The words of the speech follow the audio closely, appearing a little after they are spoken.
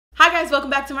Hi guys, welcome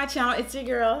back to my channel. It's your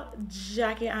girl,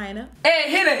 Jackie Aina.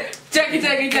 Hey, hit it! Jackie.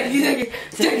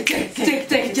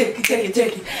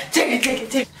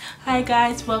 Hi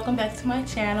guys, welcome back to my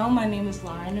channel. My name is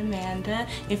Lauryneamanda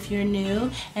if you're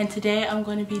new, and today I'm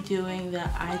going to be doing the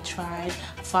I tried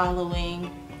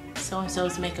following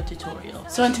so-and-so's makeup tutorial.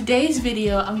 So in today's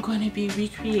video, I'm going to be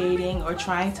recreating or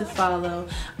trying to follow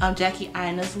Jackie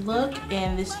Aina's look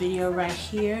in this video right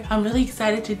here. I'm really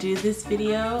excited to do this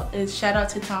video. Shout out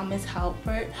to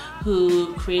Halbert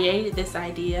who created this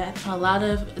idea. A lot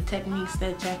of techniques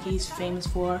that Jackie's famous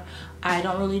for I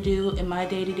don't really do in my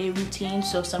day-to-day routine,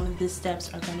 so some of these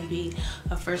steps are going to be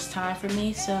a first time for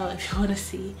me. So if you want to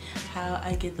see how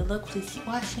I get the look, please keep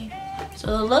watching. So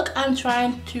the look I'm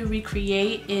trying to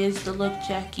recreate is the look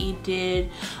Jackie did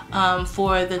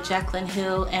for the Jaclyn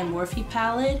Hill and Morphe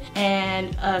palette,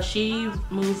 and she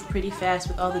moved pretty fast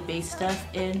with all the base stuff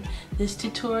in this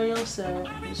tutorial, so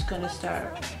I'm just gonna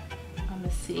start. I'm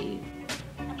gonna see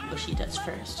what she does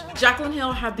first. Jaclyn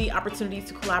Hill had the opportunity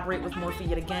to collaborate with Morphe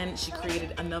yet again. She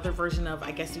created another version of,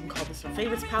 I guess you can call this her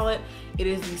favorites palette. It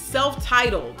is the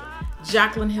self-titled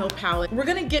Jaclyn Hill palette. We're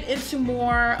gonna get into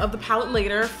more of the palette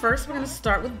later. First, we're gonna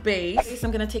start with base.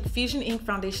 I'm gonna take Fusion Ink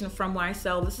foundation from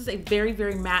YSL. This is a very,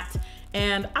 very matte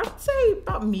and I would say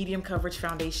about medium coverage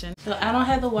foundation. So I don't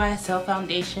have the YSL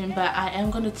foundation, but I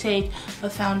am going to take a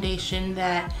foundation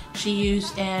that she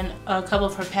used in a couple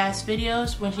of her past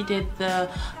videos when she did the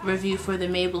review for the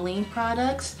Maybelline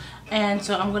products. And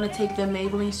so I'm going to take the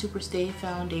Maybelline Superstay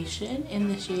foundation in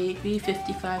the shade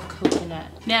B55 Coconut.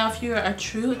 Now if you're a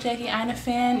true Jackie Aina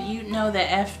fan, you know that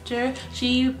after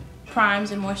she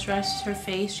primes and moisturizes her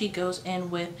face, she goes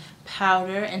in with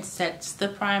powder and sets the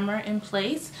primer in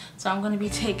place. So I'm going to be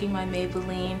taking my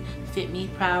Maybelline Fit Me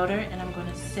Powder and I'm going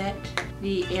to set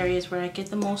the areas where I get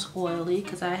the most oily,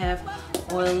 because I have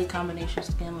oily combination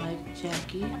skin like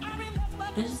Jackie.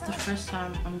 This is the first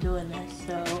time I'm doing this,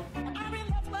 so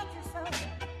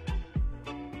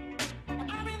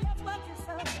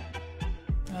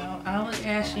well, I look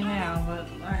ashy now,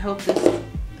 but I hope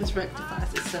this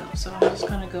rectifies itself. So I'm just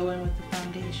gonna go in with the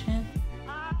foundation.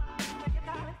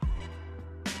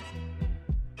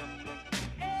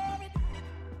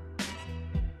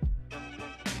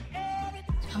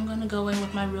 I'm gonna go in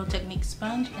with my Real Technique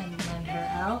sponge and blend her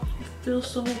out. It feels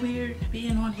so weird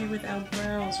being on here without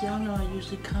brows. Y'all know I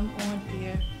usually come on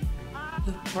here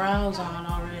with brows on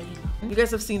already. You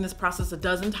guys have seen this process a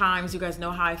dozen times. You guys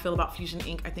know how I feel about Fusion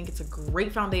Ink. I think it's a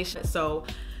great foundation. So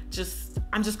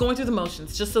I'm just going through the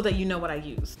motions just so that you know what I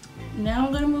use. Now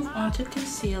I'm gonna move on to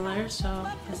concealer. So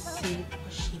let's see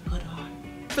what she put on.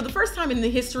 For the first time in the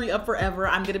history of forever,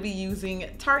 I'm gonna be using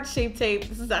Tarte Shape Tape.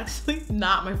 This is actually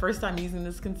not my first time using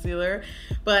this concealer,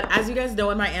 but as you guys know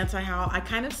in my anti-haul, I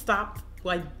kind of stopped,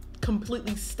 like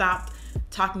completely stopped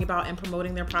talking about and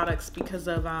promoting their products because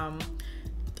of, I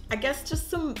guess just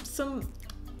some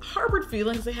harbored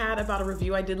feelings I had about a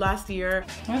review I did last year.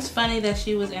 It's funny that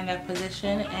she was in that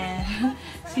position and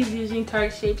she's using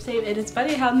Tarte Shape Tape, and it's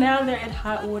funny how now they're in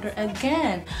hot water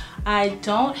again. I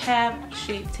don't have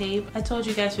Shape Tape. I told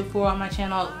you guys before on my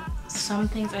channel, some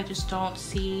things I just don't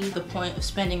see the point of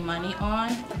spending money on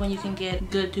when you can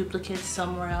get good duplicates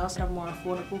somewhere else at a more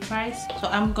affordable price. So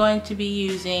I'm going to be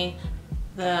using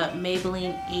the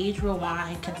Maybelline Age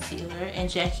Rewind concealer, and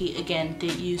Jackie again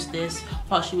did use this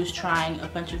while she was trying a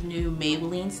bunch of new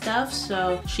Maybelline stuff.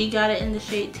 So she got it in the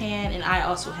shade tan and I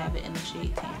also have it in the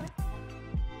shade tan.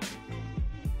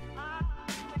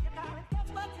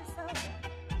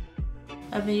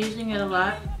 I've been using it a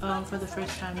lot for the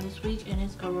first time this week, and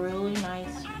it's a really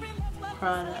nice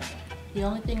product. The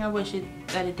only thing I wish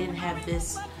that it didn't have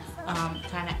this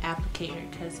kind of applicator,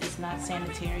 because it's not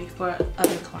sanitary for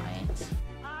other clients.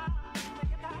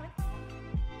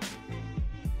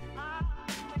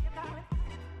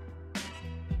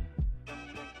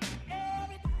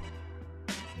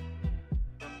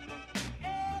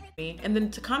 And then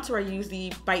to contour, I use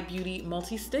the Bite Beauty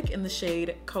Multi-Stick in the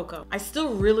shade Cocoa. I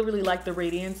still really like the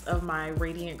radiance of my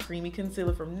Radiant Creamy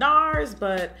Concealer from NARS,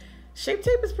 but Shape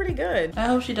Tape is pretty good. I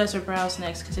hope she does her brows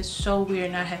next, because it's so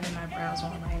weird not having my brows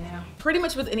on right now. Pretty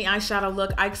much with any eyeshadow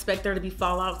look, I expect there to be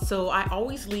fallout, so I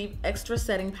always leave extra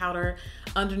setting powder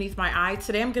underneath my eye.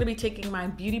 Today I'm gonna be taking my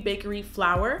Beauty Bakery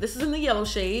Flower. This is in the yellow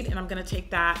shade, and I'm gonna take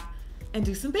that and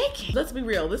do some baking. Let's be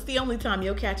real, this is the only time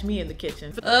you'll catch me in the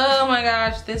kitchen. Oh my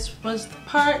gosh, this was the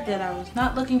part that I was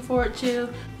not looking forward to,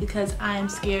 because I am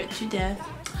scared to death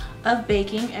of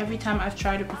baking. Every time I've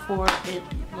tried it before, it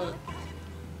looked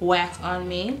whack on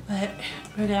me, but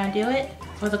we're gonna do it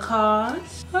for the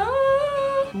cause.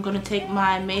 I'm gonna take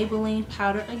my Maybelline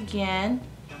powder again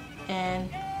and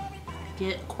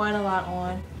get quite a lot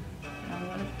on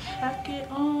pack it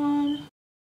on.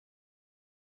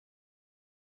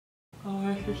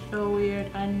 Oh, this is so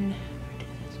weird. I never do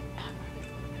this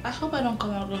ever. I hope I don't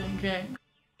come out looking gay.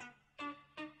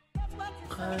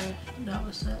 Cause that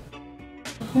was it.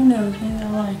 Who knows? Maybe I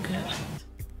like it.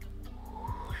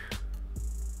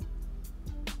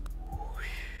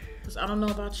 I don't know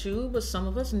about you, but some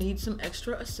of us need some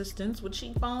extra assistance with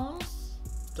cheekbones.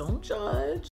 Don't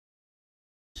judge.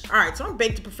 All right, so I'm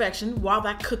baked to perfection. While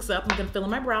that cooks up, I'm gonna fill in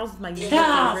my brows with my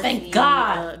favorite, thank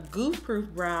God, Goof Proof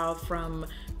brow from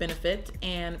Benefit,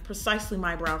 and Precisely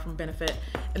My Brow from Benefit,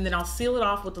 and then I'll seal it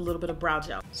off with a little bit of brow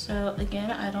gel. So again,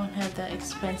 I don't have that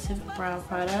expensive brow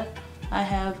product. I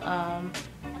have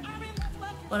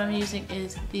what I'm using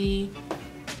is the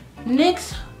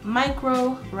NYX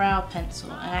Micro Brow Pencil,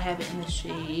 and I have it in the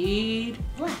shade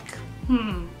Black.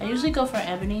 I usually go for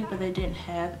ebony, but they didn't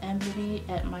have ebony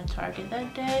at my Target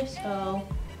that day, so.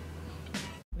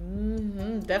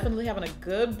 Definitely having a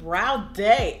good brow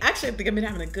day. Actually, I think I've been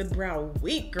having a good brow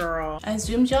week, girl. I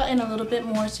zoomed y'all in a little bit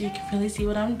more so you can really see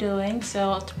what I'm doing.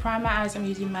 So to prime my eyes, I'm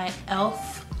using my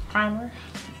e.l.f. primer.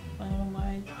 I don't know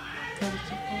why I got it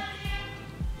so cool.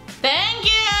 Thank you!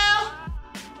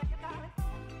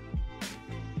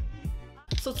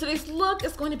 So today's look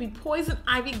is going to be Poison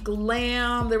Ivy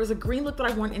Glam. There was a green look that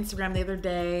I wore on Instagram the other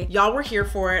day. Y'all were here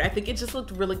for it. I think it just looked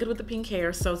really good with the pink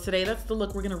hair. So today that's the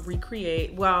look we're gonna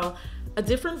recreate. Well, a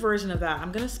different version of that.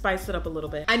 I'm gonna spice it up a little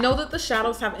bit. I know that the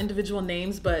shadows have individual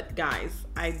names, but guys,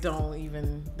 I don't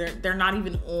even, they're not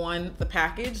even on the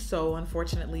package. So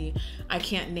unfortunately, I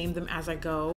can't name them as I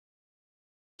go.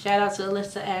 Shout out to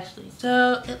Alyssa Ashley.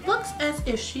 So it looks as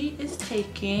if she is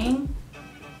taking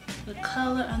the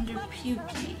color under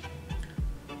Pukey,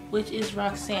 which is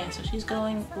Roxanne. So she's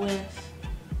going with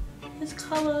this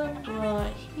color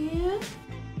right here.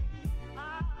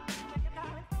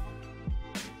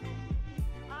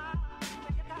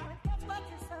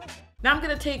 Now I'm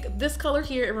gonna take this color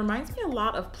here. It reminds me a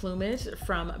lot of Plumage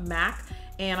from MAC,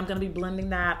 and I'm gonna be blending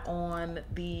that on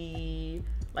the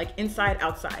like inside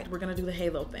outside. We're gonna do the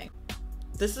halo thing.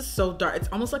 This is so dark. It's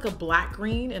almost like a black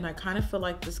green, and I kind of feel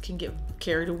like this can get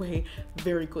carried away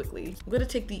very quickly. I'm gonna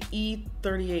take the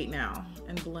E38 now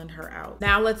and blend her out.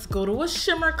 Now let's go to a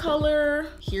shimmer color.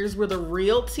 Here's where the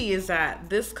real tea is at.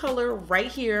 This color right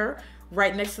here,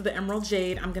 right next to the Emerald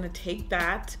Jade. I'm gonna take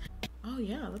that. Oh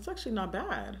yeah, that's actually not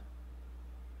bad.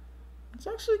 It's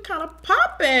actually kind of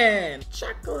popping.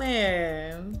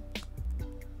 Jaclyn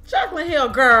Hill,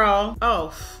 girl.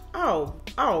 Oh,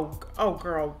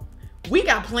 girl. We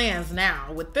got plans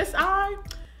now with this eye.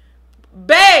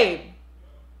 Babe,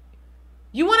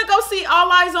 you wanna go see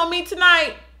All Eyes on Me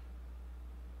tonight?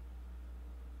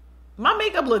 My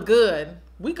makeup look good.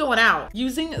 We going out.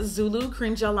 Using Zulu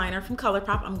Cream Gel Liner from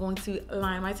ColourPop, I'm going to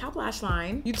line my top lash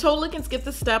line. You totally can skip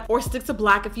this step or stick to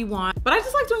black if you want, but I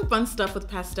just like doing fun stuff with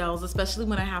pastels, especially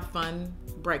when I have fun,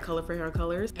 bright color for hair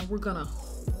colors. And we're gonna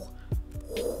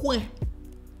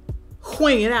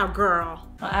wing it out, girl.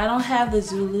 I don't have the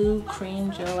Zulu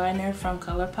Cream Gel Liner from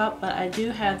ColourPop, but I do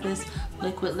have this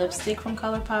liquid lipstick from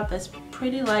ColourPop that's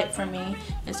pretty light for me.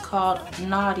 It's called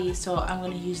Naughty, so I'm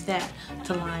going to use that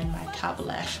to line my top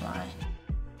lash line.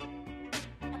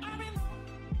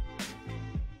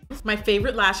 My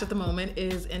favorite lash at the moment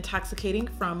is Intoxicating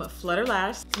from Flutter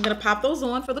Lash. I'm gonna pop those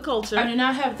on for the culture. I do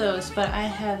not have those, but I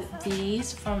have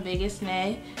these from Vegas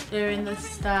Nay. They're in the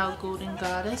style Golden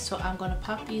Goddess, so I'm gonna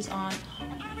pop these on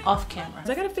off camera.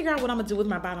 I gotta figure out what I'm gonna do with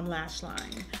my bottom lash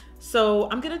line. So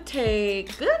I'm gonna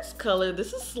take this color.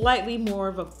 This is slightly more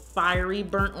of a fiery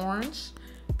burnt orange.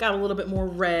 Got a little bit more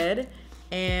red.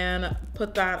 And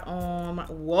put that on my,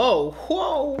 whoa,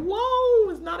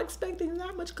 was not expecting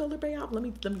that much color payoff. Let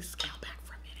me scale back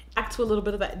for a minute. Back to a little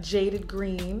bit of that jaded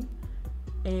green,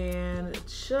 and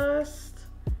just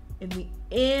in the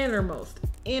innermost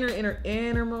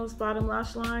bottom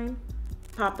lash line,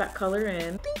 pop that color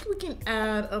in. I think we can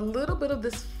add a little bit of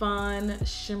this fun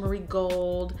shimmery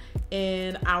gold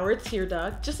in our tear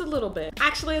duct, just a little bit.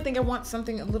 Actually, I think I want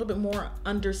something a little bit more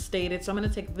understated. So I'm gonna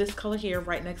take this color here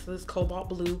right next to this cobalt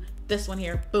blue. This one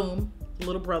here, boom,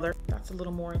 little brother. That's a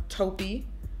little more taupey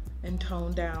and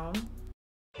toned down.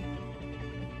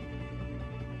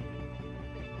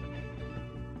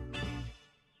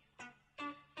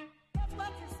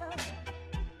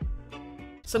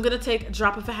 So I'm gonna take a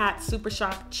drop of a hat Super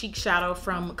Shock Cheek Shadow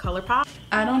from ColourPop.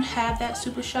 I don't have that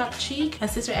Super Shock Cheek. My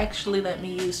sister actually let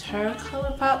me use her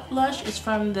ColourPop blush. It's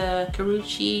from the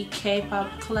Karuchi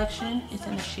K-pop collection. It's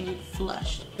in the shade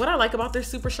Flushed. What I like about their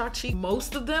Super Shock Cheek,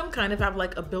 most of them kind of have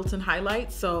like a built-in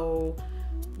highlight. So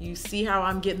you see how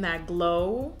I'm getting that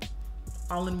glow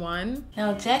all in one.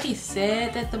 Now Jackie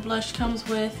said that the blush comes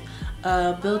with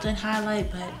a built-in highlight,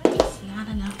 but it's not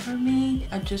enough for me.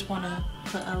 I just want to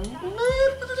put a little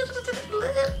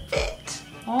bit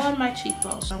on my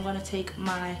cheekbones. So I'm going to take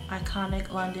my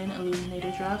iconic London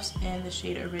Illuminator drops in the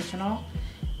shade Original.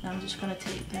 And I'm just going to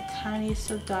take the tiniest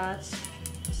of dots,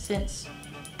 since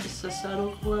it's a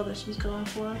subtle glow that she's going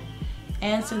for,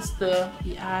 and since the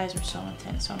eyes are so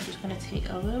intense. So I'm just going to take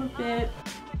a little bit.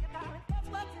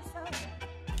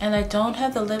 And I don't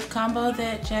have the lip combo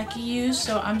that Jackie used,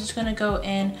 so I'm just gonna go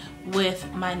in with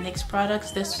my NYX products.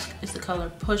 This is the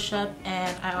color Push Up,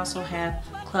 and I also have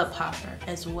Club Hopper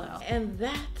as well. And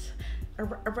that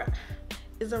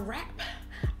is a wrap.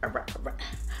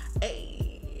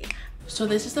 Hey. So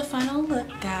this is the final look,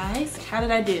 guys. How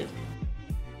did I do?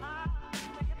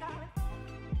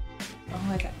 Oh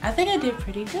my god, I think I did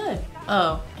pretty good.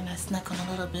 Oh, and I snuck on a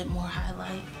little bit more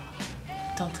highlight.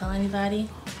 Don't tell anybody,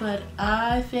 but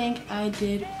I think I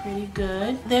did pretty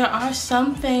good. There are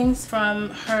some things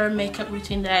from her makeup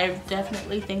routine that I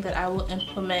definitely think that I will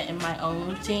implement in my own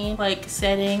routine, like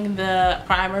setting the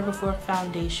primer before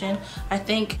foundation. I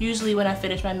think usually when I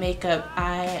finish my makeup,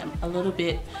 I am a little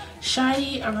bit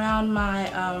shiny around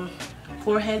my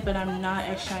forehead, but I'm not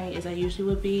as shiny as I usually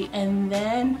would be. And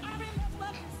then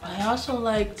I also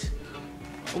liked,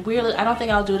 weirdly, I don't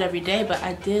think I'll do it every day, but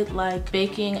I did like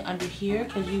baking under here,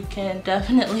 because you can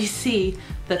definitely see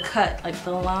the cut, like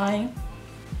the line.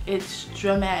 It's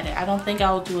dramatic. I don't think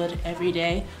I'll do it every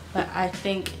day, but I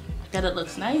think that it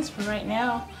looks nice for right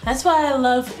now. That's why I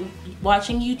love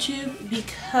watching YouTube,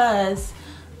 because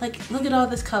like, look at all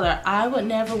this color. I would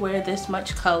never wear this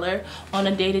much color on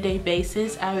a day-to-day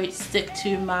basis. I would stick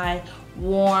to my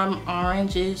warm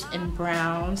oranges and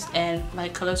browns and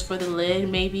like colors for the lid,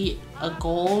 maybe a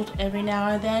gold every now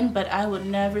and then, but I would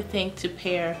never think to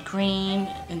pair green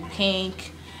and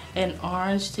pink and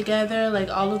orange together. Like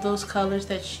all of those colors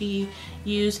that she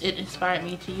used, it inspired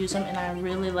me to use them, and I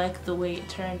really like the way it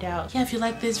turned out. Yeah, if you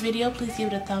like this video, please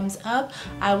give it a thumbs up.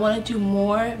 I want to do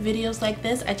more videos like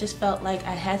this. I just felt like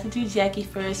I had to do Jackie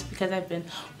first because I've been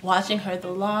watching her the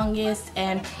longest,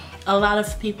 and a lot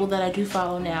of people that I do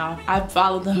follow now, I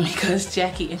follow them because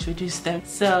Jackie introduced them.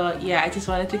 So yeah, I just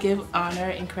wanted to give honor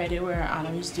and credit where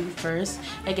honor is due first.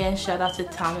 Again, shout out to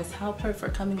Halbert for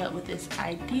coming up with this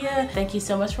idea. Thank you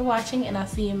so much for watching, and I'll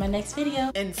see you in my next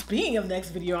video. And speaking of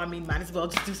next video, I mean, might as well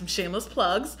just do some shameless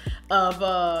plugs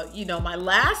of, you know, my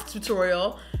last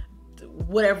tutorial,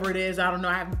 whatever it is. I don't know,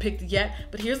 I haven't picked it yet,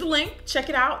 but here's the link. Check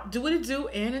it out, do what it do,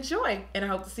 and enjoy. And I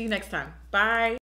hope to see you next time. Bye.